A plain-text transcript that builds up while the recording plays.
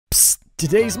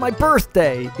Today's my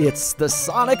birthday. It's the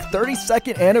Sonic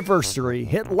 32nd anniversary.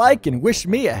 Hit like and wish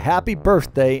me a happy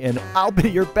birthday and I'll be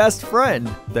your best friend.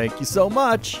 Thank you so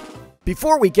much.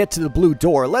 Before we get to the blue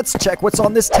door, let's check what's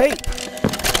on this tape.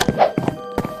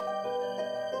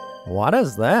 What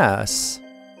is this?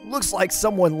 Looks like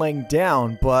someone laying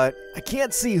down, but I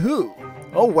can't see who.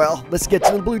 Oh well, let's get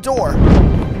to the blue door.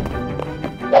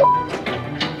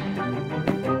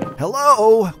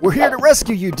 Hello, we're here to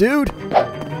rescue you, dude.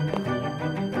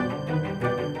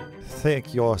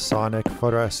 Thank you, Sonic, for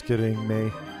rescuing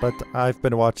me, but I've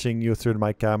been watching you through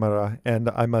my camera, and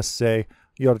I must say,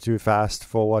 you're too fast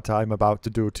for what I'm about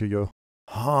to do to you.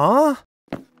 Huh?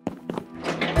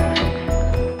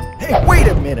 Hey, wait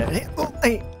a minute.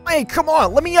 Hey, come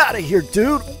on, let me out of here,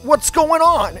 dude. What's going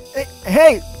on?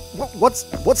 Hey,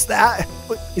 what's that?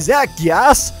 Is that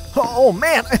gas? Oh,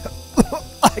 man,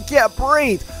 I can't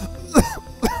breathe.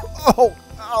 Oh.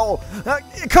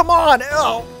 Come on!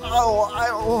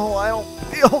 I don't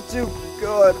feel too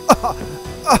good.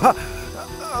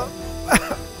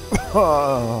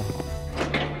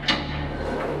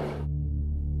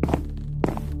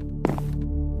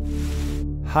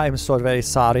 I'm so very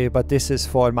sorry, but this is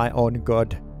for my own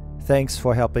good. Thanks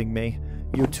for helping me.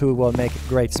 You two will make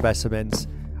great specimens.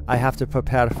 I have to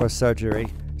prepare for surgery,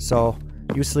 so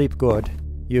you sleep good.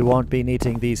 You won't be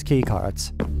needing these key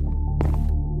cards.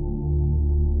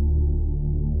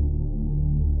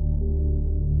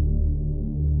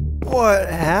 What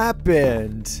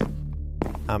happened?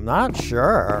 I'm not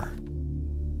sure.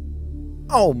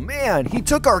 Oh man, he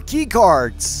took our key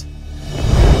cards.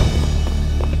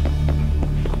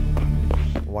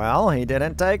 Well, he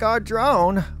didn't take our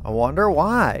drone. I wonder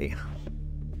why.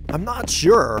 I'm not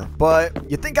sure, but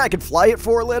you think I could fly it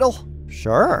for a little?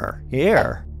 Sure,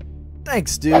 here.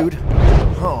 Thanks, dude.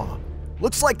 Huh.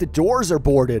 Looks like the doors are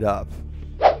boarded up.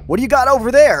 What do you got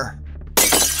over there?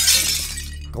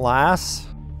 Glass?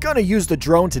 Gonna use the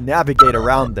drone to navigate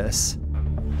around this.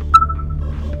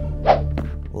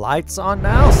 Lights on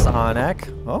now, Sonic.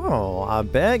 Oh, a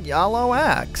big yellow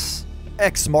X.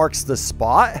 X marks the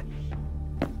spot?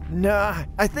 Nah,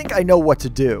 I think I know what to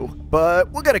do,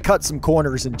 but we're gonna cut some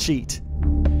corners and cheat.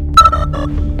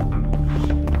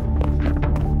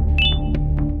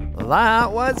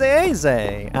 That was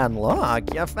easy. And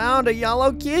look, you found a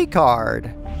yellow key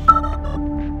card.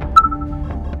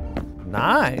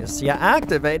 Nice, you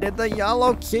activated the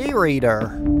yellow key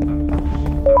reader.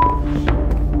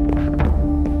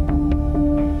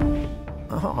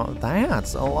 Oh,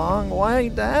 that's a long way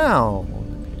down.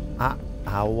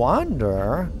 I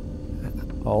wonder...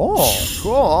 Oh,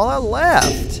 cool, a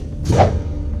lift.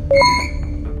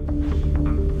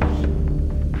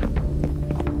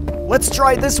 Let's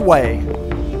try this way.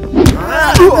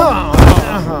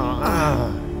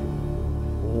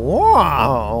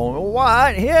 Whoa,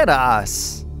 what hit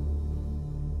us?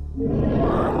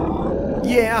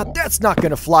 Yeah, that's not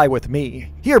gonna fly with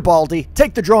me. Here, Baldi,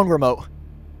 take the drone remote.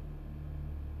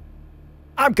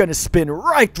 I'm gonna spin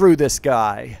right through this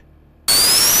guy.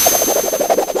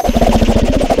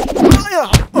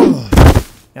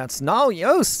 That's no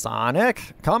use,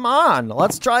 Sonic. Come on,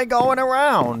 let's try going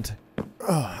around.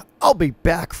 I'll be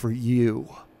back for you.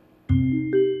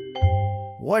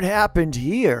 What happened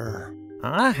here?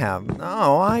 I have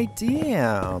no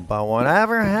idea, but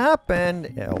whatever happened,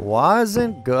 it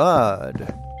wasn't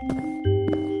good.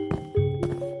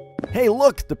 Hey,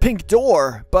 look, the pink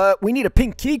door, but we need a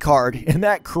pink key card, and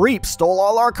that creep stole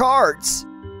all our cards.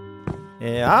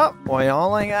 Yep, we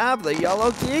only have the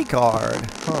yellow key card.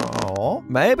 Oh,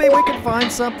 maybe we can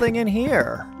find something in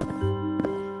here.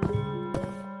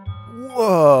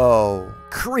 Whoa,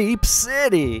 Creep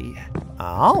City.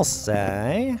 I'll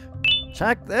say.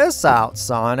 Check this out,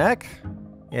 Sonic.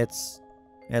 It's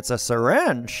a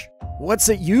syringe. What's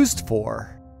it used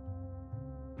for?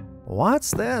 What's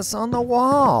this on the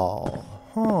wall?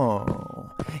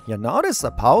 You notice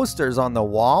the posters on the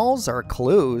walls are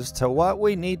clues to what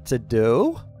we need to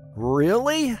do?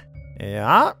 Really?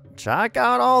 Yeah, check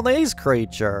out all these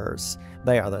creatures.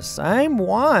 They are the same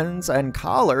ones and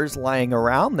colors laying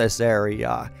around this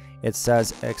area. It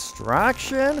says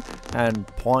extraction and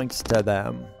points to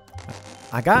them.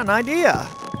 I got an idea.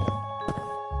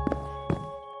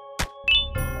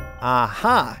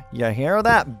 Aha, you hear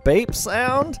that beep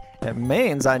sound? It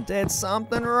means I did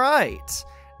something right.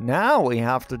 Now we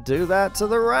have to do that to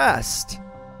the rest.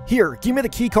 Here, give me the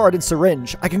key card and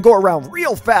syringe. I can go around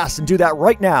real fast and do that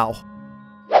right now.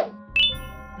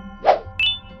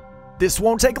 This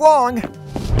won't take long.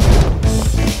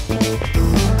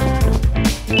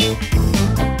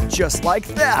 Just like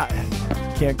that.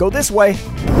 Can't go this way.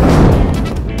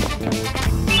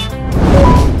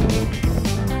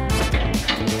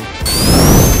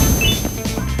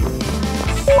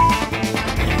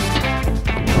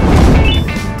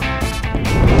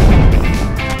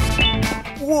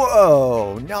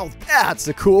 That's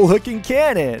a cool looking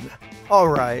cannon. All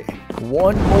right,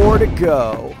 one more to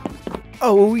go.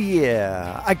 Oh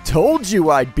yeah, I told you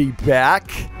I'd be back.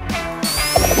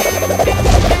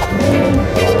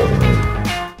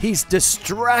 He's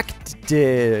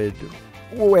distracted.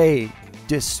 Wait,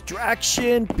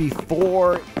 distraction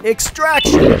before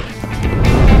extraction.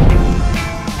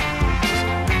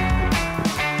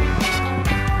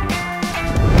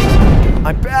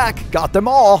 I'm back, got them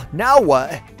all. Now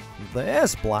what?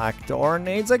 This black door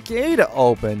needs a key to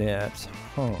open it.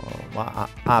 Oh,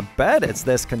 I bet it's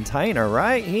this container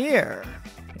right here.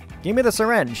 Give me the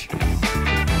syringe.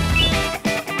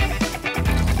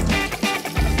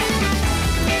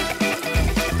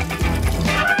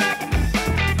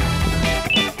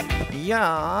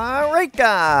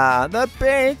 Eureka! The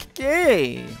pink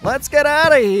key! Let's get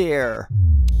out of here!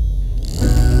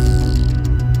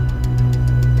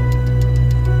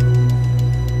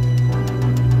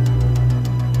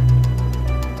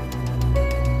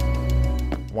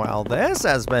 Well, this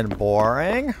has been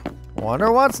boring.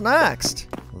 Wonder what's next.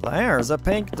 There's a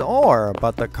pink door,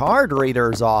 but the card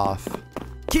reader's off.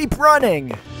 Keep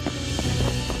running!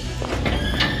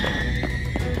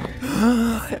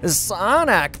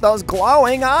 Sonic, those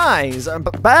glowing eyes!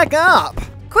 Back up!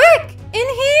 Quick! In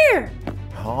here!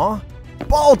 Huh?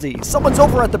 Baldi, someone's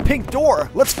over at the pink door.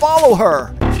 Let's follow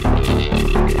her.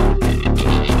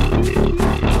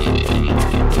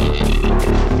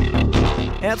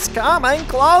 It's coming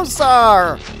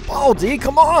closer! Baldi,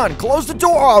 come on, close the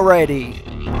door already.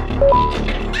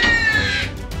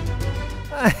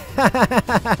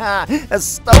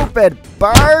 Stupid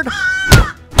bird!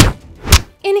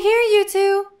 In here, you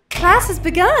two! Class has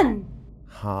begun!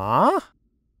 Huh?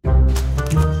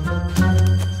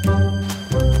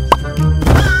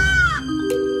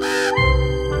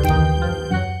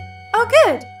 Oh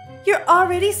good! You're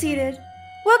already seated.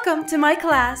 Welcome to my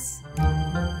class.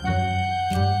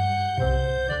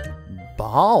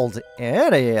 Bald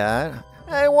idiot?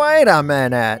 Hey, wait a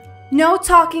minute. No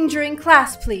talking during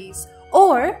class, please.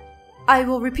 Or I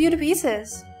will rip you to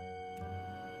pieces.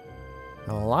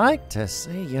 I'd like to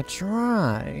see you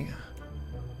try.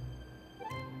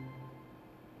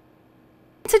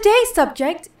 Today's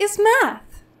subject is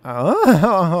math.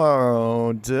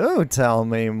 Oh, do tell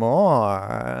me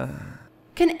more.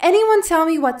 Can anyone tell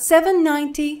me what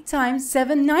 790 times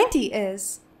 790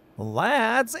 is?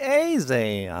 That's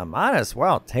easy. I might as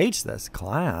well teach this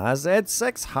class. It's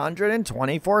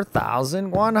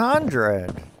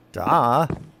 624,100. Duh.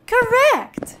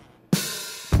 Correct!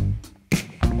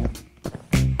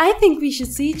 I think we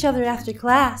should see each other after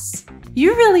class.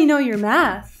 You really know your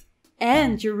math.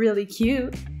 And you're really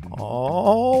cute.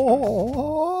 Oh.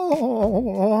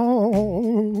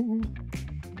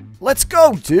 Let's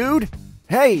go, dude.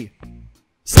 Hey,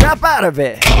 snap out of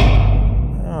it.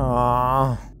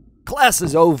 Aw. Class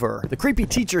is over. The creepy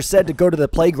teacher said to go to the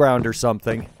playground or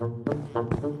something.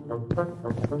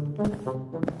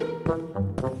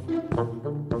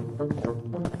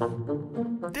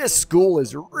 This school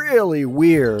is really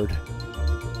weird.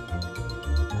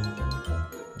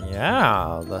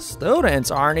 Yeah, the students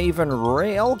aren't even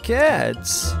real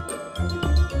kids.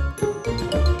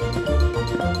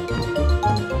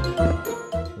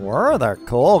 We're the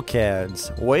cool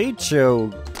kids. We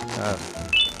chew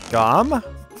gum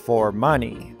for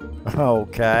money.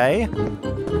 Okay.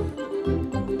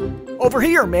 Over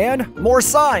here, man. More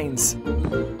signs.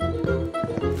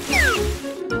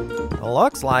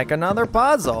 Looks like another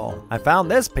puzzle. I found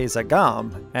this piece of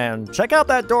gum. And check out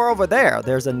that door over there.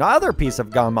 There's another piece of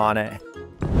gum on it.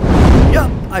 Yup,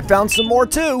 I found some more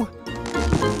too.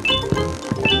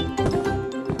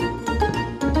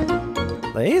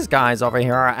 These guys over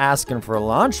here are asking for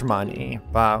lunch money,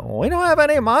 but we don't have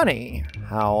any money.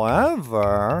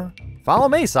 However, follow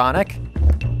me, Sonic.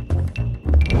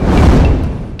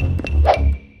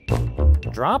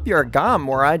 Drop your gum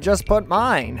where I just put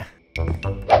mine.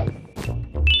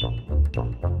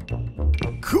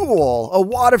 Cool, a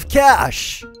wad of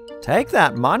cash. Take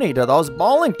that money to those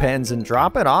bowling pins and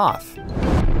drop it off.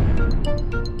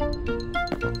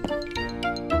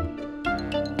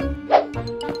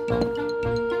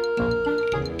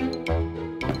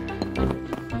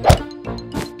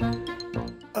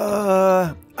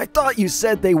 I thought you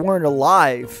said they weren't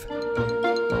alive.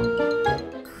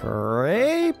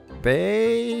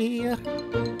 Creepy.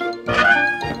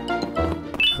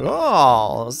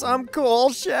 Cool, some cool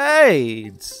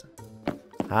shades.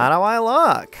 How do I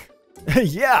look?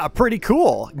 Yeah, pretty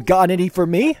cool. Got any for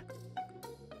me?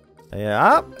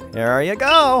 Yep, here you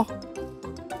go.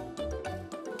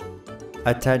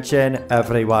 Attention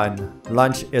everyone,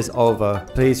 lunch is over.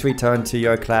 Please return to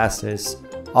your classes.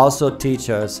 Also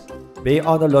teachers, Be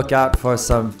on the lookout for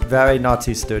some very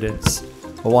naughty students.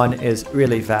 One is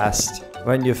really fast.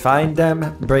 When you find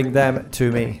them, bring them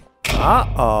to me.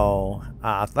 Uh-oh.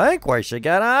 I think we should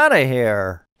get out of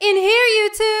here. In here,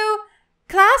 you two!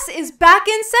 Class is back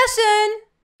in session!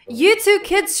 You two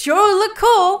kids sure look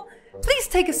cool. Please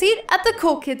take a seat at the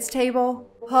cool kids table.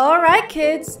 Alright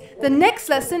kids, the next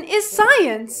lesson is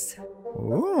science.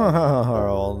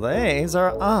 Ooh, these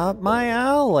are up my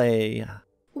alley.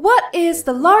 What is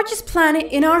the largest planet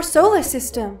in our solar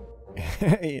system?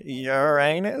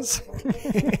 Uranus?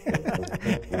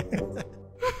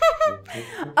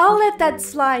 I'll let that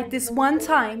slide this one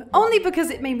time, only because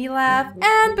it made me laugh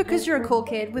and because you're a cool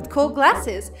kid with cool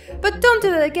glasses. But don't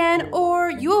do that again or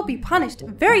you'll be punished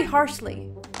very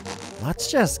harshly.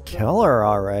 Let's just kill her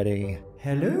already.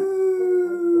 Hello?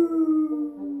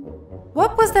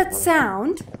 What was that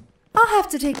sound? I'll have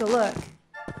to take a look.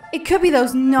 It could be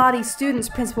those naughty students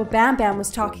Principal Bam Bam was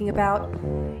talking about.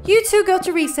 You two go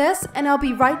to recess and I'll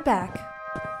be right back.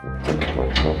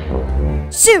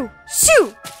 Shoo!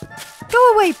 Shoo!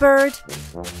 Go away, bird!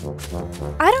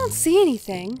 I don't see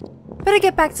anything. Better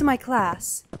get back to my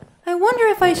class. I wonder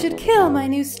if I should kill my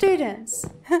new students.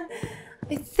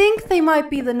 I think they might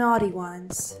be the naughty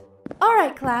ones.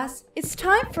 Alright class, it's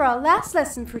time for our last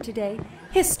lesson for today,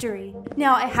 history.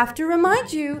 Now I have to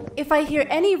remind you, if I hear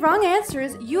any wrong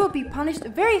answers, you will be punished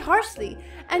very harshly,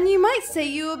 and you might say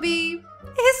you will be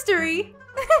history.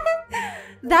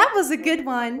 That was a good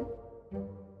one.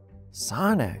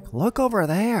 Sonic, look over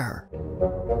there.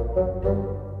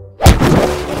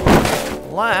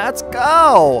 Let's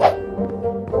go!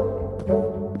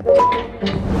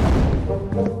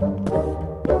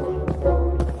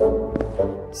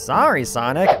 Sorry,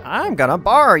 Sonic. I'm gonna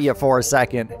borrow you for a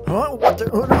second. Oh,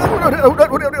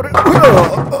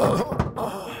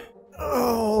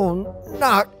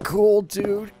 not cool,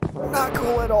 dude. Not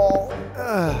cool at all.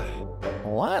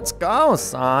 Let's go,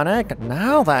 Sonic.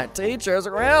 Now that teacher's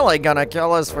really gonna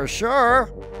kill us for sure.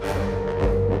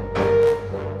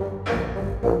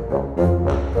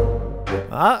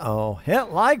 Uh-oh, hit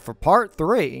like for part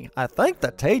 3. I think the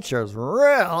teacher's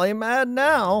really mad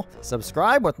now.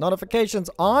 Subscribe with notifications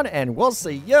on and we'll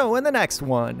see you in the next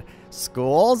one.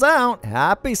 School's out.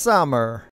 Happy summer.